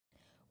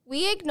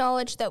We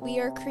acknowledge that we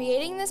are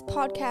creating this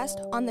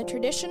podcast on the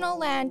traditional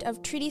land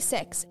of Treaty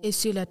 6 et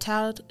sur la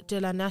terre de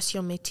la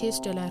nation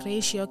métisse de la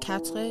région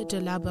 4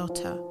 de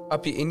l'Alberta.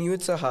 Api Inuit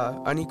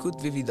Saha,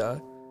 Anikut Vivida,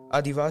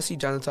 Adivasi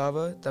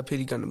Janatava da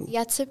Piliganmu.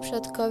 Jacy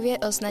przodkowie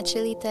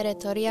oznaczyli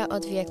terytoria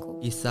od wieku.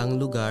 Isang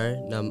lugar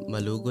na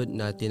malugod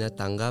na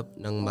tinatanggap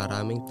ng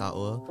maraming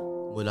tao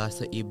mula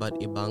sa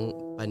iba't ibang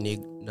panig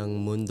ng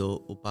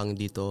mundo upang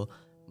dito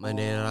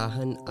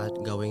manirahan at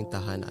gawing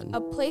tahanan. A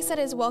place that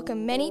has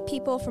welcomed many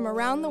people from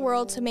around the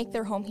world to make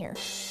their home here.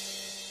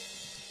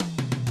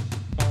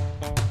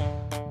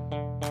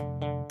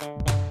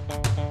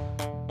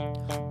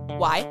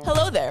 Why,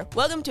 hello there.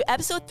 Welcome to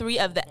episode 3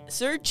 of the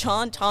Sir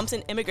John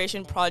Thompson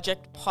Immigration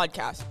Project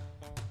podcast.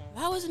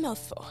 That was a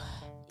mouthful.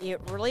 It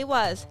really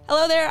was.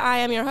 Hello there, I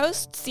am your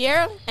host,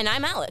 Sierra. And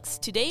I'm Alex.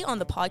 Today on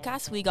the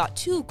podcast, we got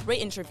 2 great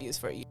interviews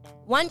for you.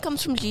 One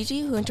comes from Gigi,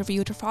 who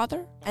interviewed her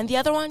father, and the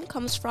other one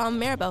comes from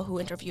Maribel,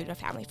 who interviewed a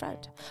family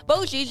friend.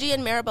 Both Gigi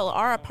and Maribel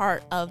are a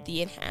part of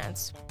the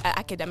Enhanced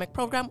Academic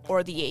Program,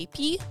 or the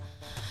AP,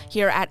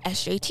 here at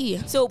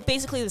SJT. So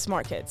basically the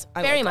smart kids.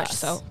 Very much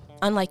so.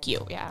 Unlike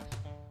you, yeah.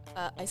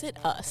 I said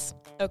us.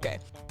 Okay.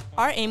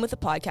 Our aim with the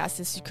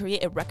podcast is to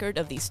create a record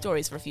of these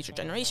stories for future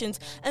generations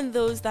and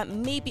those that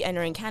may be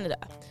entering Canada.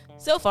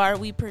 So far,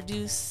 we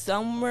produced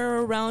somewhere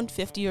around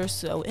 50 or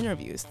so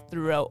interviews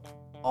throughout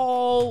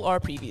all our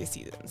previous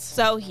seasons.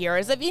 So here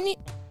is a video.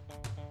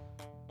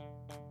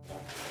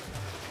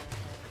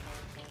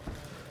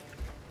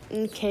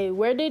 Okay,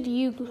 where were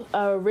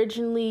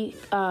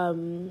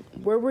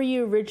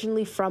you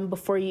originally from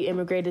before you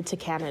immigrated to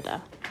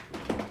Canada?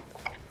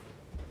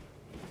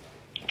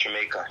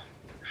 Jamaica.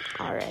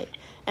 All right.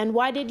 And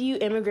why did you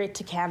immigrate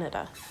to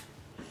Canada?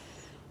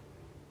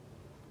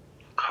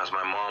 Because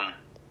my mom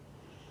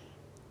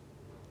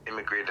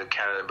immigrated to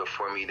Canada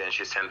before me, then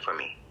she sent for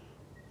me.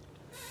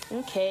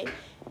 Okay.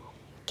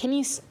 Can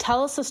you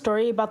tell us a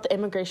story about the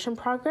immigration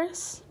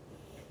progress?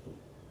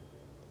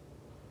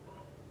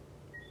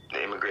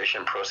 The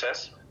immigration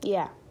process?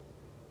 Yeah.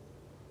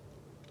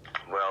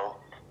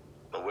 Well,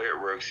 the way it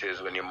works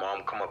is when your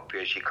mom come up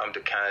here, she come to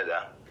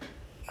Canada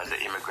as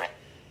an immigrant.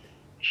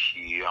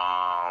 She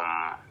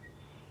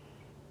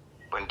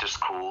went to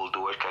school,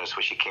 do it, because that's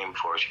what she came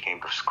for. She came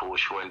to school,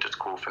 she went to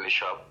school,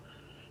 finish up.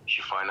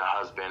 She found a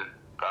husband,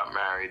 got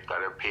married,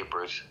 got her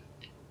papers.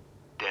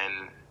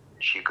 Then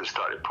she could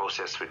start the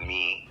process with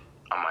me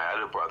and my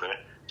other brother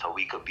so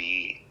we could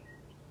be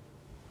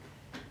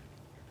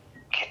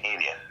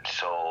Canadian.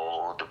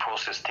 So the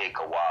process take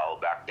a while.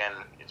 Back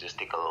then, it just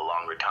take a little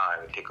longer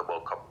time. It take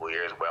about a couple of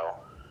years.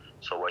 Well,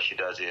 so what she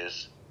does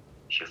is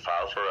she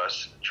filed for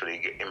us through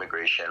the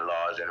immigration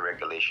laws and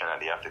regulation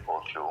that they have to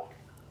go through.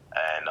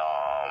 And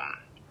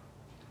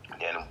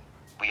then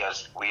we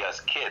as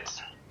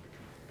kids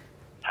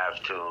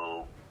have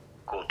to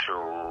go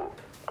through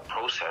a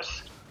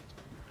process,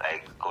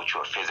 like go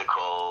through a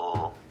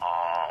physical,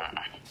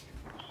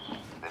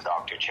 the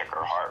doctor check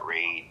our heart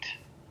rate,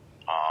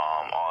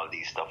 all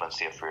these stuff, and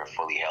see if we're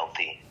fully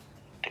healthy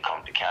to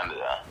come to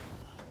Canada.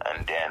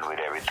 And then with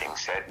everything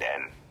said,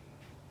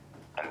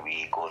 and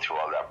we go through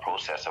all that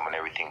process, and when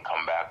everything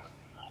come back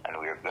and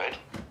we're good,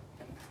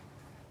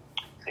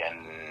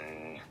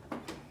 then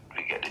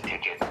we get the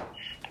ticket to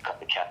come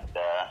to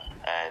Canada.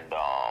 And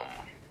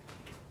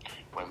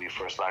when we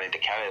first landed into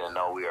Canada,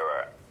 now we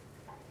are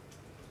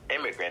an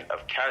immigrant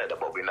of Canada,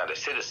 but we're not a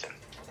citizen.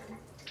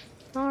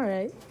 All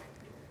right.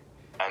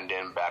 And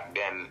then back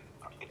then,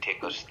 it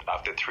take us,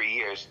 after 3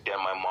 years, then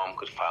my mom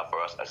could file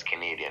for us as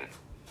Canadian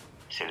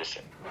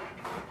citizen.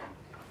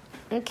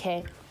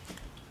 Okay.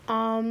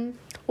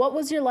 What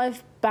was your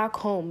life back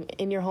home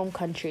in your home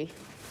country?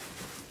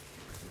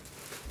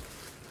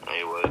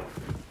 It was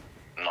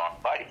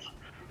not life.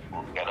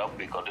 We'll get up,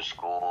 we go to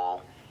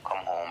school,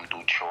 come home,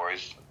 do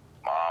chores.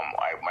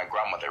 My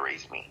grandmother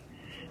raised me.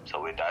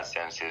 So with that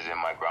sense is in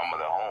my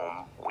grandmother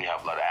home, we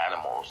have a lot of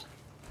animals.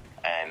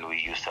 And we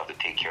used to have to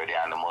take care of the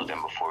animals then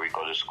before we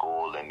go to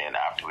school, and then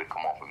after we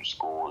come home from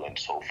school, and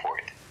so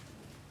forth.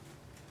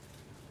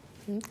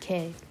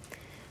 Okay.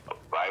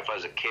 Life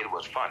as a kid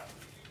was fun,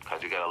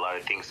 because we got a lot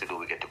of things to do.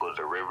 We get to go to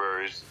the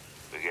rivers.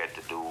 We get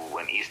to do,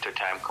 when Easter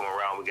time come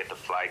around, we get to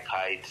fly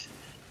kites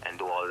and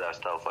do all of that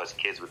stuff. As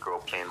kids, we grew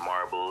up playing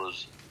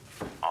marbles,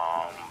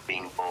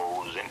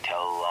 bingos, and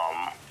tell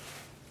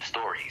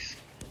stories.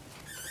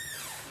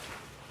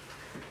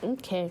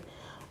 Okay.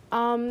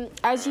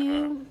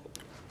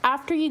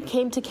 After you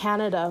came to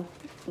Canada,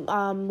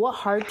 what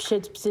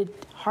hardships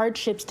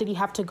did you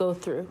have to go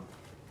through?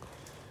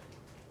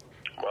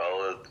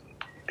 Well,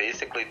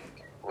 basically,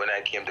 when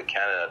I came to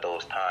Canada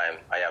those time,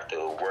 I have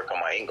to work on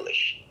my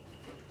English.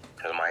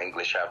 Because my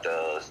English, I have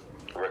to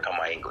work on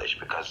my English,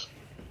 because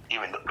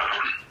even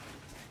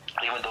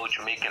though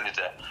Jamaica is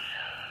a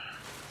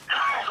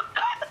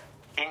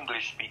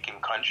English-speaking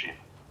country,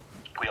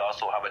 we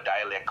also have a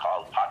dialect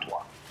called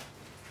Patois.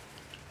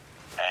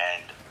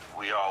 And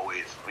we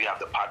have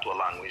the Patois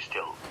language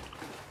still,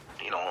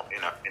 in our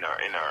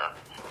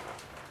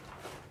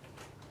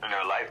in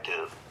our life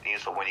to.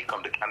 So when you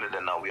come to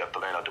Canada now, we have to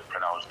learn how to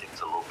pronounce things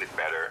a little bit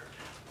better.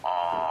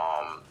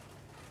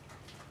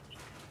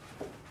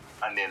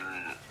 And then,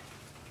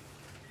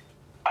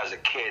 as a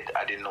kid,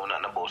 I didn't know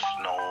nothing about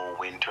snow,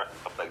 winter,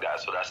 stuff like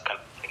that. So that's kind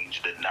of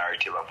changed the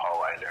narrative of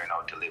how I learned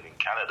how to live in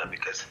Canada.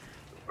 Because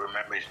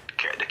remember,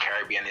 the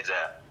Caribbean is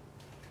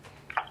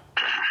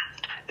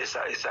it's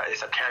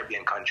a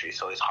Caribbean country,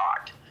 so it's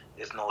hot.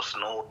 There's no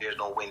snow, there's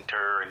no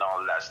winter, and all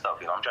of that stuff.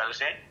 You know what I'm trying to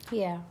say?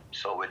 Yeah.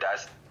 So with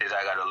that,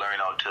 I got to learn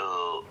how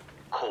to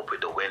cope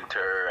with the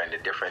winter and the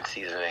different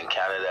seasons in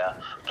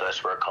Canada.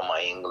 Plus, work on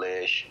my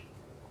English.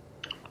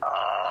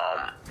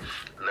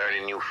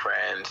 Learning new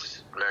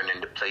friends, learning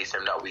the place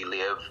that we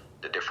live,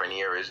 the different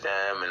areas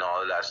them, and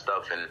all of that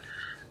stuff, and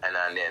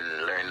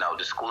then learning how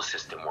the school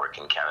system work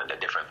in Canada,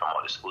 different from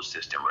how the school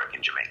system work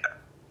in Jamaica.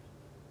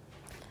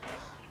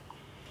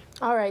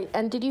 All right.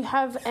 And did you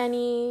have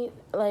any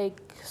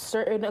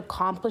certain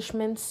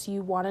accomplishments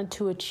you wanted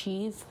to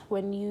achieve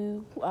when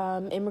you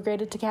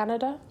immigrated to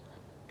Canada?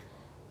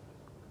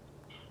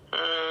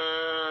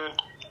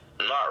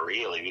 Not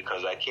really,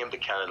 because I came to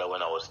Canada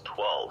when I was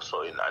 12.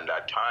 So in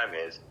that time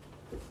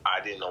I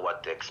didn't know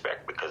what to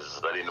expect,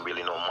 because I didn't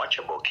really know much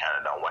about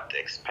Canada and what to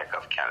expect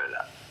of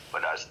Canada.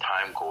 But as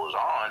time goes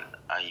on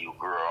and you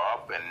grow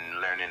up and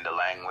learning the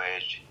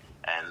language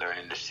and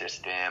learning the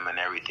system and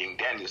everything,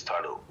 then you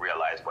start to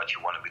realize what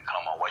you want to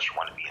become or what you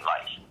want to be in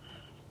life.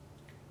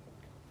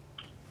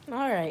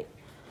 All right.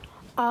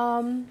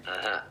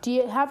 Do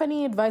you have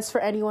any advice for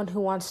anyone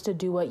who wants to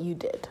do what you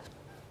did?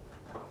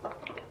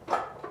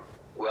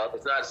 Well,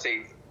 it's not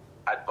safe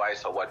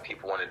advice on what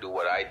people want to do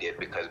what I did,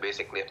 because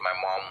basically if my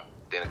mom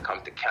didn't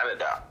come to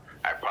Canada,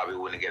 I probably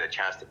wouldn't get a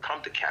chance to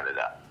come to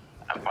Canada.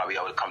 And probably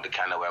I would come to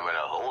Canada when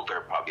I was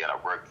older, probably on a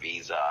work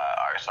visa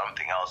or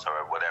something else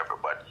or whatever.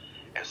 But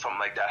if something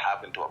like that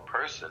happened to a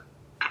person,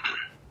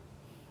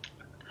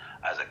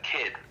 as a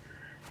kid,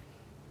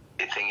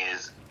 the thing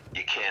is,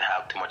 you can't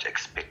have too much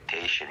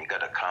expectation. You got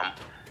to come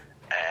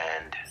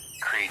and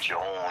create your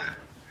own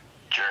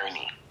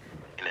journey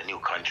in a new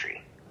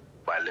country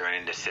by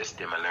learning the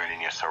system and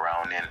learning your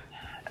surrounding,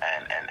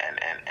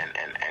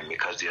 and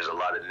because there's a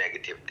lot of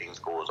negative things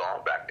goes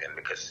on back then,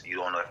 because you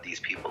don't know if these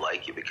people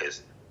like you,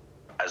 because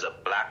as a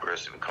black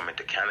person coming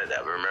to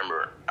Canada,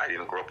 remember, I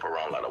didn't grow up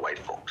around a lot of white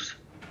folks.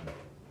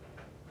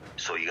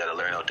 So you got to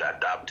learn how to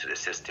adapt to the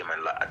system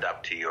and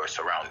adapt to your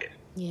surrounding.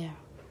 Yeah.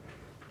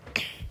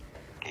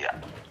 Yeah.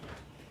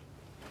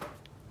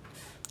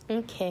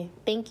 Okay,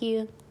 thank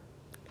you.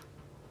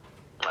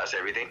 That's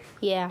everything?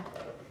 Yeah.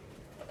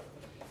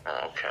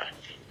 Okay.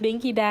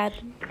 Thank you, Dad.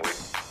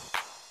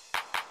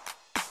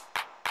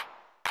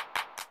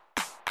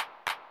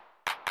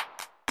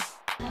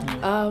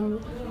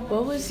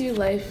 What was your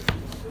life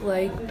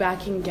like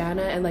back in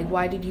Ghana, and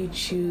why did you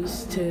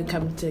choose to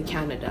come to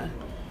Canada?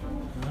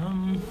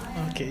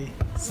 Okay,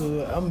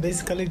 so I'm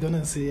basically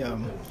gonna say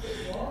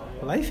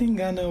life in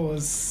Ghana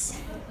was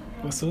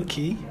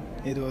okay.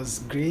 It was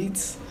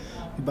great,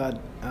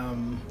 but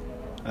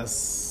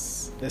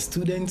as a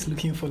student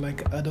looking for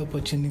other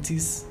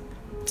opportunities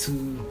to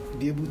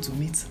be able to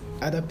meet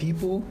other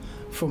people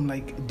from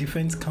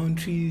different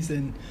countries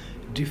and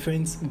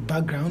different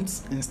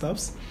backgrounds and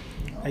stuff,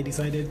 I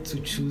decided to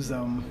choose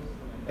a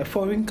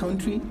foreign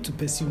country to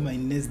pursue my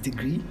next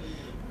degree,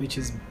 which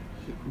is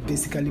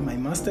basically my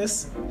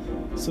master's.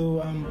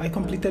 So I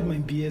completed my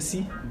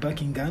BSc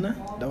back in Ghana.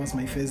 That was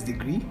my first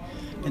degree.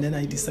 And then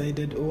I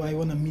decided, I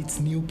want to meet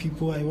new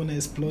people. I want to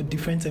explore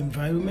different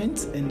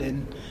environments. And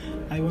then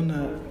I want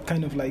to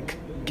kind of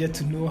get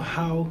to know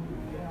how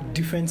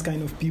different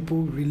kind of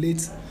people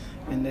relate,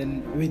 and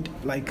then with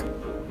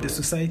the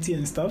society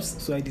and stuff.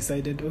 So I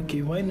decided,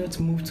 okay, why not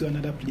move to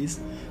another place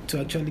to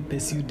actually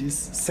pursue this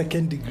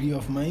second degree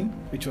of mine,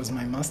 which was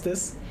my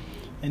master's.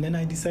 And then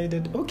I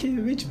decided, okay,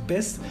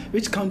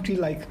 which country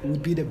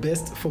would be the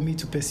best for me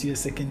to pursue a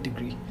second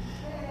degree.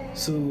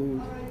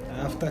 So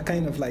after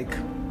kind of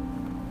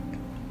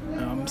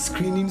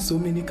screening so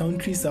many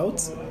countries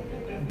out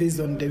based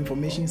on the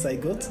information I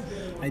got,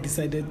 I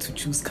decided to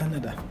choose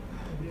Canada,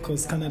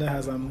 because Canada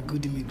has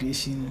good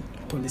immigration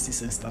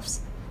policies and stuff.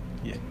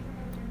 Yeah.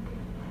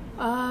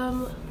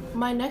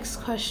 My next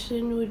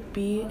question would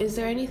be, is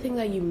there anything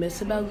that you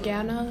miss about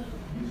Ghana?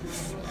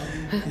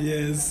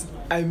 Yes,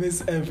 I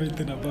miss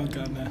everything about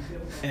Ghana.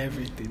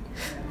 Everything.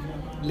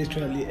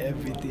 Literally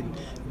everything.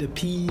 The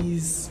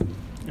peace.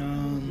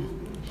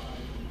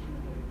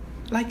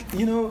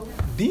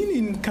 Being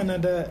in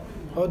Canada,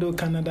 although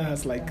Canada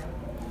has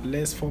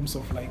less forms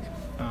of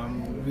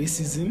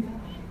racism,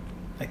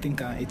 I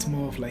think it's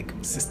more of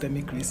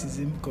systemic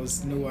racism,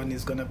 because no one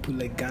is gonna pull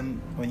a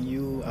gun on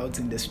you out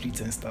in the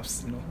streets and stuff.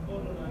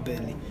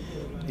 Barely.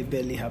 It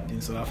barely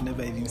happens. So I've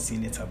never even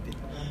seen it happen.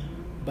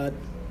 But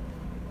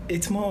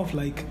it's more of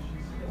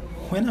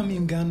when I'm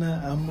in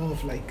Ghana, I'm more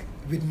of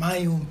with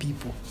my own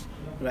people,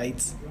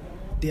 right?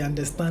 They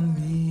understand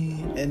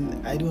me,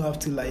 and I don't have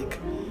to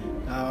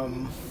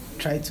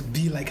try to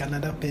be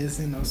another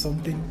person or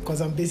something,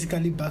 because I'm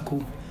basically back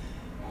home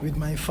with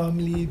my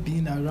family,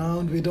 being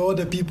around with all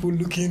the people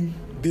looking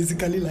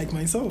basically like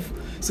myself.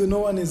 So no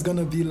one is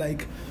gonna be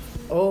like,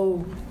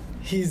 oh,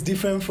 he's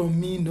different from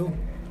me. No,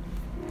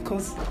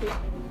 because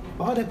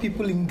all the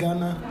people in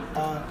Ghana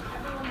are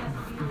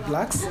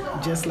blacks,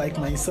 just like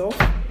myself.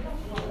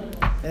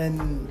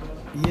 And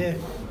yeah,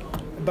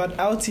 but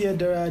out here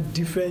there are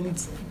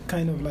different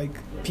kind of like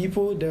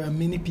people. There are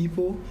many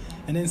people,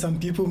 and then some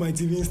people might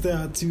even stare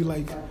at you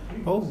like,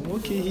 oh,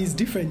 okay, he's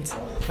different.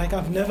 Like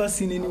I've never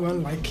seen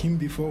anyone like him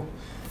before,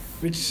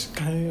 which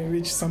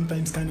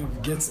sometimes kind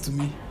of gets to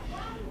me,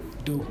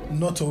 though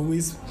not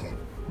always,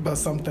 but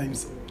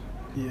sometimes.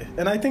 Yeah,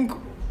 and I think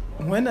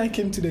when I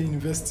came to the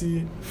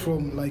university for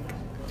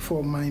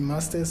my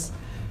master's,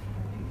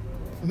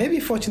 maybe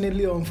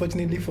fortunately or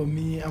unfortunately for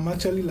me, I'm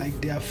actually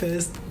like their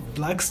first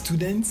black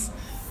students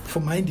for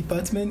my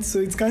department. So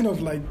it's kind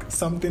of like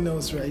something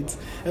else, right?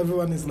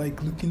 Everyone is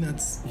like looking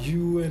at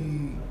you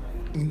and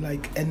in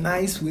like a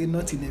nice way,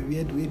 not in a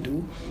weird way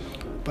though.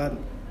 But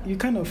you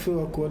kind of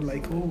feel awkward,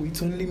 like, oh,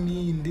 it's only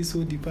me in this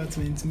whole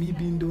department, me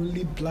being the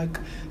only black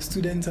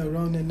student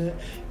around. And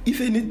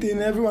if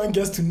anything, everyone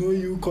gets to know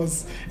you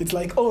because it's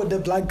like, oh, the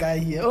black guy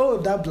here, oh,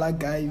 that black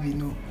guy, we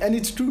know. And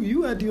it's true,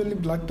 you are the only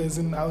black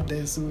person out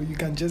there, so you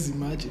can just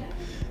imagine.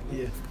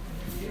 Yeah.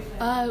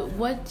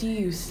 What do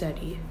you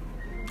study?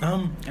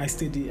 I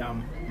study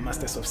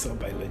Masters of Cell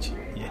Biology.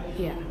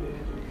 Yeah.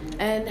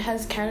 And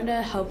has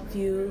Canada helped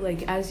you,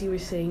 like as you were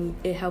saying,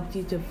 it helped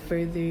you to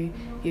further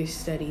your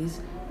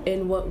studies?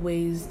 In what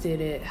ways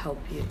did it help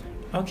you?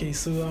 Okay,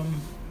 so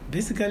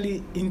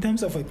basically in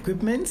terms of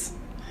equipment,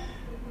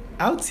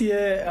 out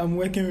here I'm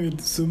working with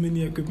so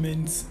many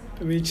equipment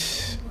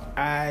which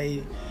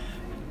I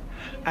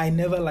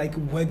never like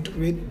worked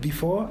with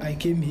before I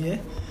came here.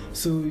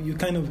 So you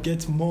kind of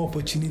get more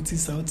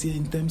opportunities out here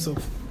in terms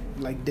of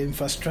like the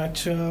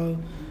infrastructural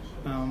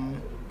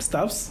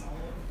stuffs.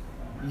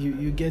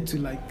 You get to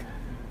like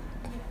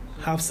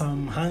have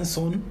some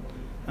hands-on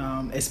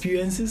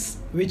experiences,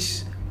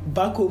 which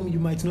back home you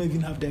might not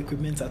even have the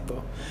equipment at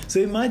all.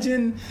 So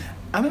imagine,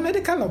 I'm a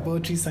medical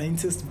laboratory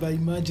scientist, but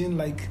imagine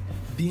like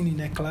being in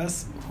a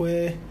class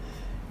where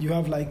you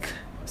have like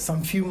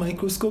some few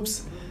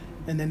microscopes,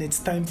 and then it's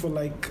time for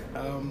like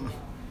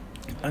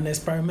an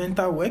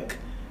experimental work,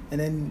 and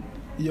then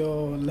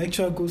your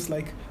lecturer goes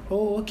like,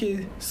 oh,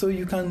 okay, so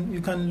you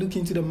can look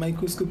into the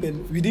microscope,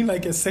 and within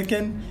like a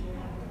second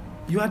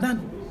you are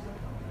done.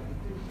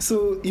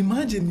 So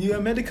imagine you're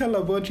a medical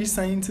laboratory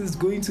scientist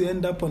going to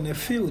end up on a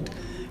field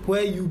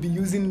where you'll be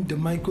using the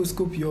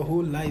microscope your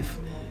whole life,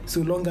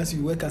 so long as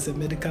you work as a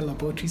medical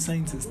laboratory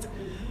scientist.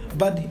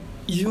 But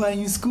you are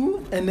in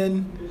school, and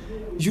then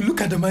you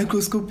look at the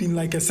microscope in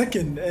like a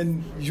second,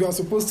 and you are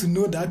supposed to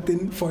know that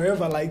thing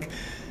forever. Like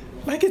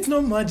it's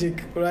not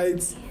magic,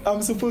 right?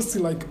 I'm supposed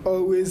to like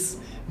always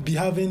be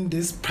having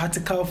this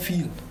practical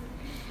feel.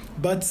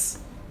 But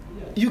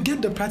you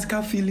get the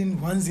practical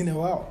feeling once in a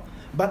while.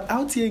 But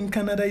out here in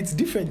Canada, it's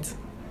different,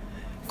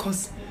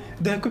 because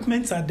the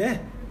equipments are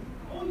there.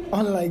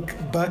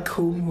 Unlike back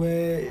home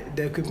where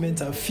the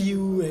equipment are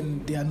few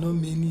and there are not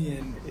many,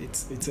 and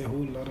it's a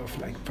whole lot of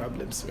like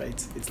problems,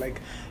 right? It's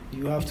like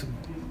you have to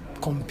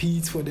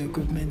compete for the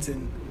equipment,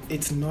 and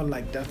it's not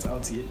like that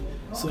out here.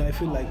 So I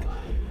feel like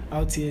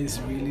out here is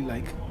really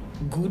like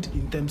good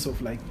in terms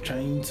of like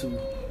trying to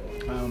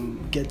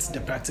get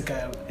the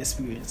practical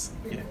experience.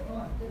 Yeah.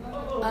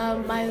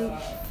 My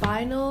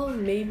final,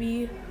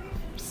 maybe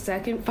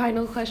second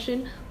final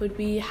question would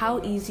be,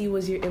 how easy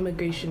was your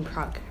immigration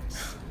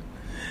progress?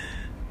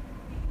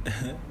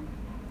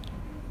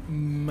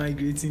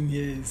 Migrating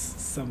here is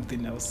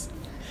something else,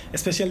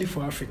 especially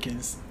for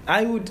Africans.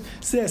 I would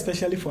say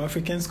especially for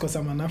Africans because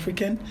I'm an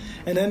African,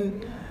 and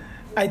then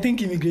I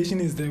think immigration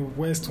is the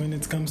worst when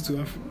it comes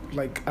to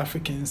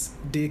Africans.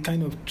 They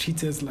kind of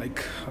treat us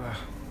like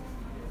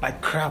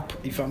crap,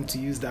 if I'm to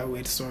use that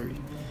word.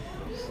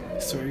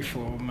 Sorry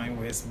for my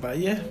words, but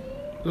yeah,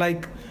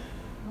 like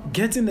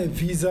getting a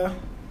visa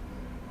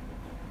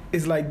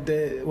is like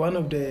one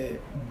of the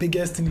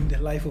biggest thing in the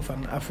life of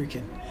an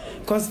African,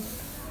 because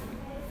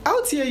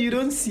out here you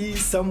don't see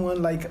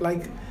someone like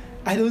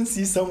I don't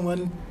see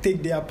someone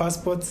take their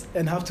passports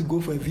and have to go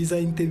for a visa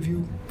interview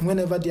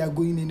whenever they are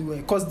going anywhere,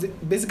 because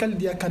basically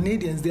they are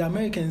Canadians, they are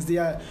Americans, they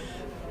are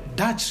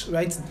Dutch,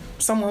 right?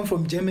 Someone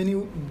from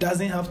Germany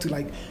doesn't have to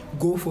like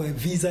go for a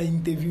visa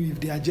interview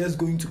if they are just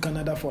going to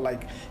Canada for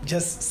like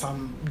just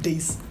some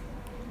days.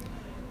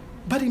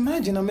 But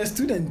imagine I'm a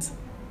student,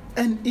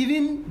 and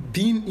even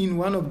being in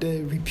one of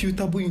the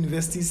reputable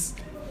universities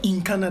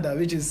in Canada,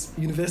 which is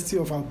University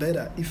of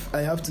Alberta, if I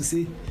have to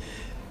say,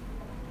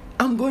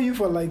 I'm going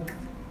for like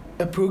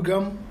a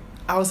program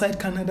outside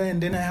Canada,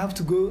 and then I have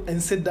to go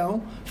and sit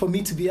down for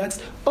me to be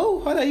asked, oh,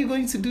 what are you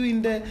going to do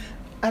in the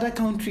other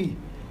country?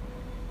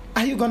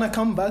 Are you gonna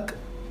come back?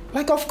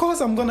 Like, of course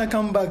I'm gonna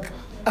come back.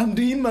 I'm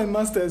doing my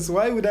master's.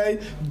 Why would I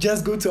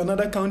just go to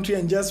another country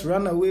and just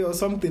run away or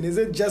something? Is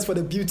it just for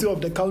the beauty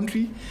of the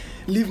country?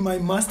 Leave my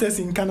master's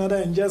in Canada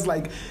and just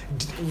like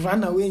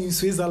run away in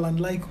Switzerland?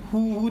 Like,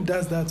 who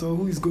does that, or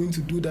who is going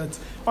to do that?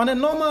 On a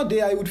normal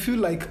day, I would feel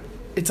like,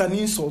 it's an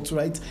insult,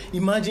 right?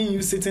 Imagine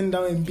you sitting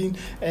down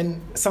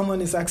and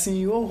someone is asking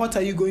you, oh, what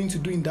are you going to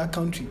do in that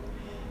country?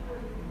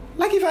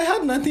 Like, if I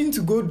had nothing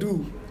to go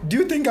do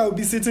you think I would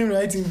be sitting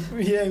right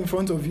here in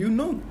front of you?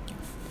 No.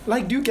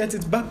 Like, do you get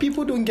it? But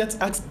people don't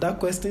get asked that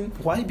question.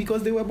 Why?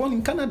 Because they were born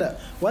in Canada.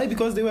 Why?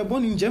 Because they were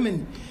born in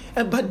Germany.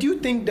 But do you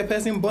think the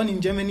person born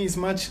in Germany is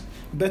much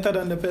better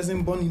than the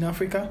person born in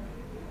Africa?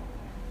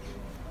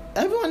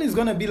 Everyone is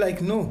going to be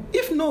like, no.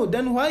 If no,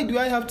 then why do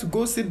I have to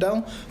go sit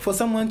down for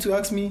someone to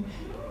ask me?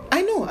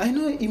 I know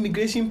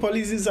immigration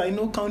policies, I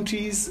know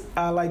countries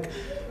are like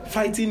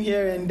fighting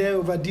here and there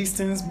over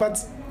distance,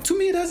 but to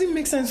me it doesn't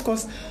make sense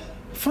because,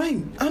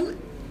 fine,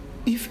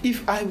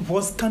 if I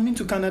was coming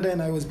to Canada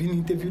and I was being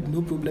interviewed,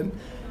 no problem.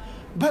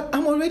 But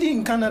I'm already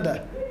in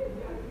Canada.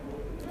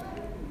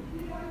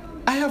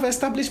 I have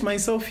established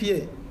myself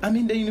here. I'm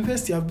in the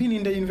university. I've been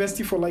in the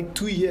university for like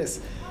 2 years.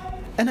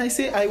 And I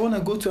say I want to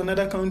go to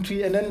another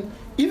country. And then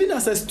even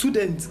as a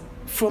student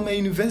from a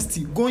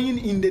university, going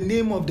in the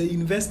name of the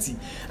university,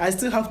 I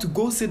still have to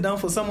go sit down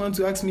for someone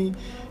to ask me,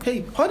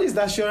 hey, what is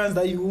the assurance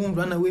that you won't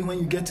run away when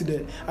you get to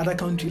the other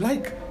country?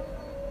 Like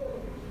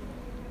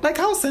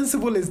how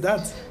sensible is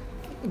that?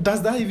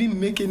 Does that even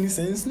make any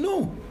sense?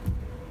 No.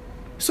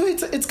 So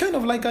it's kind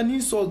of like an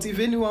insult if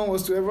anyone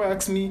was to ever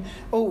ask me,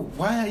 oh,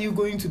 why are you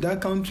going to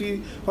that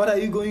country? What are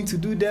you going to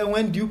do there?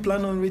 When do you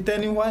plan on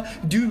returning? Why?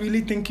 Do you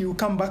really think you will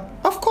come back?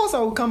 Of course I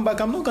will come back.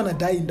 I'm not going to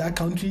die in that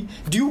country.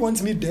 Do you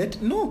want me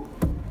dead? No.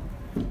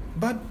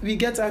 But we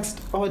get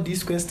asked all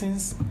these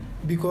questions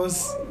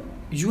because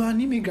you are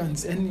an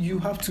immigrant and you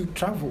have to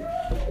travel.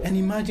 And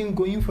imagine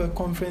going for a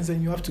conference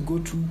and you have to go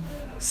through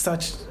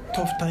such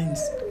tough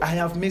times. I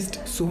have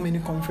missed so many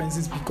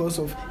conferences because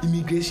of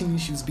immigration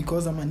issues,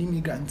 because I'm an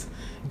immigrant.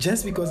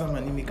 Just because I'm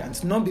an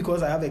immigrant. Not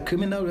because I have a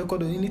criminal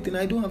record or anything.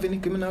 I don't have any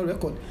criminal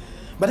record.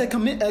 But a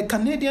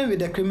Canadian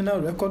with a criminal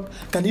record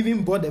can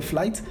even board a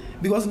flight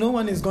because no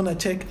one is going to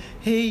check,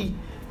 hey,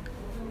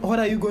 what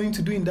are you going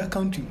to do in that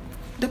country?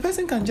 The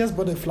person can just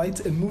board a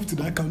flight and move to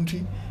that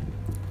country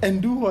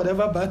and do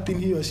whatever bad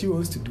thing he or she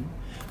wants to do.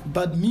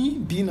 But me,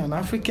 being an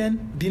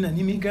African, being an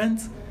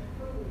immigrant,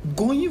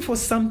 going for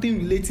something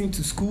relating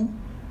to school,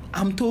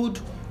 I'm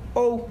told,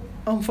 oh,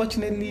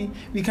 unfortunately,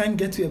 we can't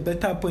get you a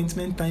better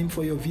appointment time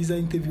for your visa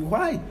interview.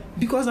 Why?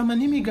 Because I'm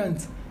an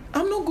immigrant.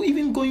 I'm not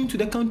even going to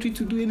the country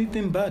to do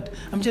anything bad.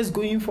 I'm just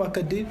going for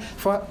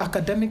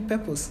academic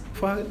purpose,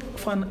 for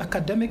an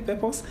academic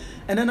purpose.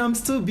 And then I'm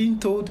still being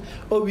told,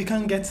 oh, we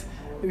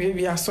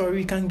are sorry,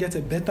 we can't get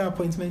a better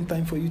appointment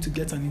time for you to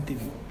get an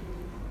interview.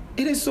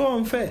 It is so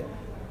unfair.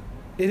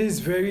 It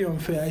is very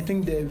unfair. I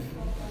think the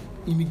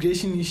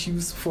immigration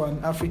issues for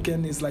an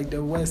African is like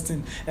the worst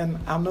thing. And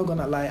I'm not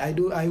gonna lie,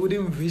 I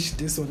wouldn't wish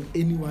this on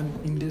anyone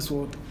in this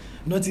world,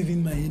 not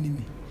even my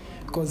enemy,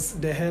 because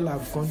the hell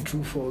I've gone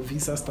through for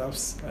visa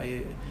stuffs.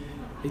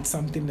 It's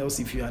something else.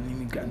 If you're an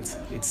immigrant,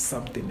 it's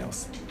something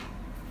else.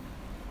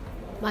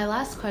 My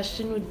last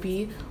question would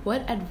be,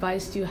 what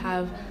advice do you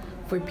have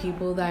for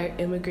people that are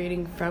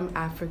immigrating from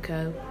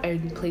Africa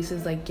and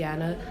places like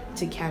Ghana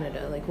to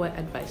Canada? Like, what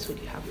advice would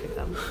you have for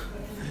them?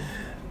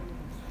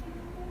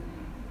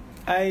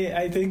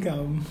 I think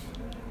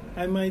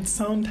I might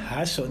sound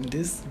harsh on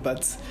this,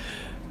 but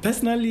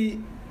personally,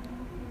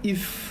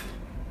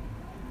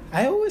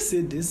 I always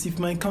say this, if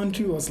my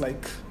country was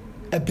like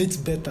a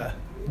bit better,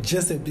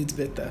 just a bit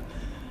better,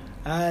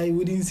 I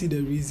wouldn't see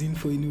the reason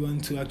for anyone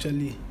to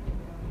actually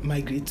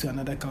migrate to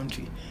another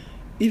country.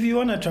 If you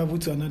want to travel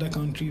to another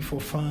country for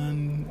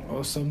fun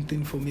or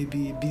something, for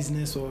maybe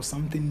business or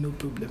something, no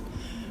problem.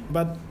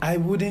 But I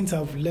wouldn't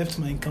have left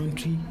my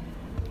country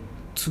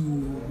to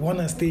want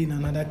to stay in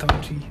another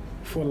country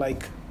for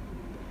like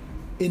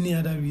any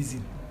other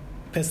reason,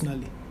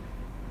 personally.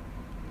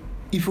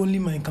 If only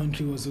my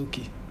country was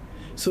okay.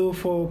 So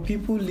for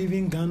people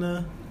living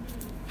Ghana,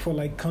 for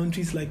like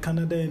countries like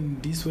Canada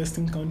and these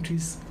Western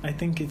countries, I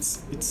think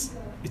it's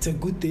a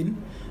good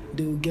thing.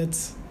 They will get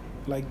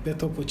like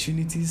better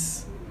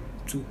opportunities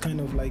to kind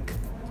of like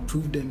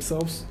prove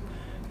themselves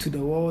to the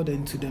world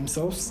and to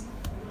themselves.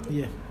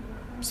 Yeah.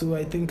 So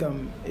I think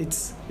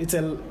it's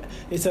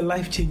a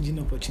life-changing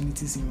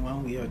opportunities in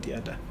one way or the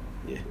other.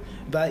 Yeah.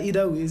 But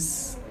either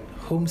ways,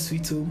 home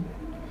sweet home.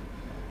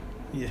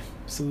 Yeah.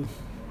 So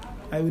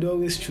I would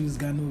always choose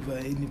Ghana over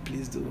any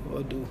place though,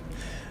 although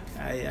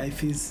I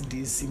face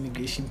these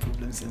immigration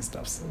problems and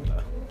stuff. So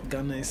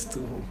Ghana is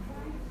still home.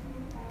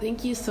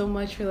 Thank you so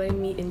much for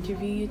letting me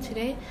interview you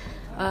today.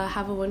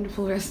 Have a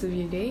wonderful rest of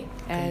your day,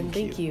 and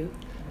thank you.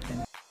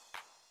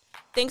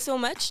 Thanks so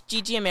much,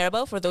 Gigi and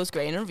Maribel, for those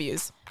great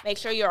interviews. Make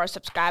sure you are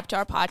subscribed to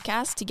our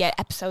podcast to get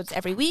episodes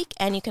every week,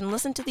 and you can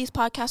listen to these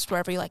podcasts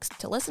wherever you like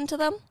to listen to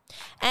them.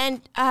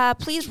 And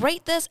please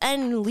rate this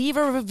and leave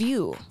a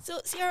review. So,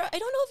 Sierra, I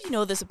don't know if you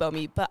know this about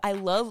me, but I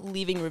love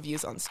leaving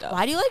reviews on stuff.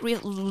 Why do you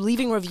like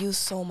leaving reviews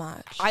so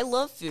much? I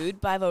love food,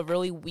 but I have a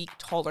really weak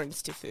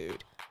tolerance to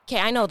food. Okay,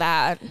 I know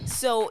that.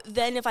 So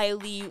then if I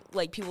leave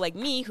like people like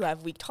me who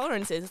have weak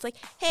tolerances, it's like,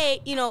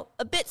 hey,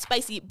 a bit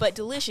spicy but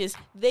delicious.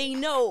 They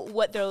know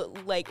what they're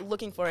like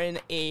looking for in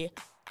a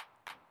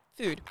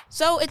food.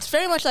 So it's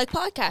very much like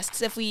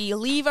podcasts. If we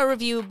leave a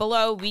review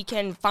below, we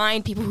can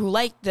find people who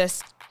like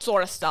this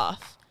sort of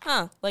stuff.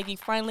 Like you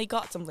finally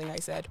got something I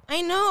said.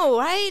 I know,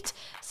 right?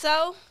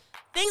 So,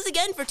 thanks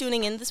again for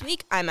tuning in this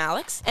week. I'm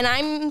Alex. And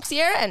I'm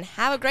Sierra, and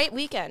have a great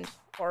weekend.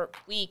 Or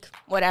week,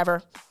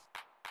 whatever.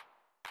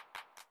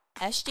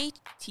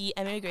 SJT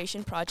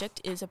Immigration Project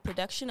is a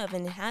production of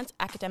an Enhanced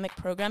Academic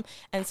Program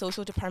and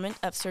Social Department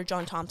of Sir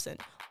John Thompson.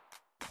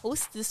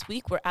 Hosts this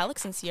week were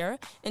Alex and Sierra,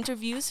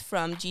 interviews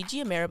from Gigi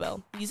and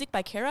Maribel, music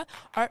by Kara,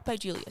 art by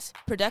Julius,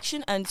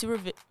 production and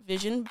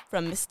supervision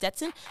from Ms.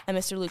 Stetson and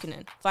Mr.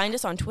 Lukanen. Find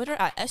us on Twitter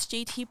at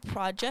SJT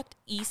Project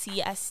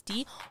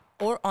ECSD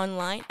or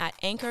online at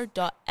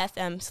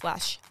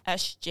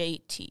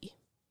anchor.fm/SJT.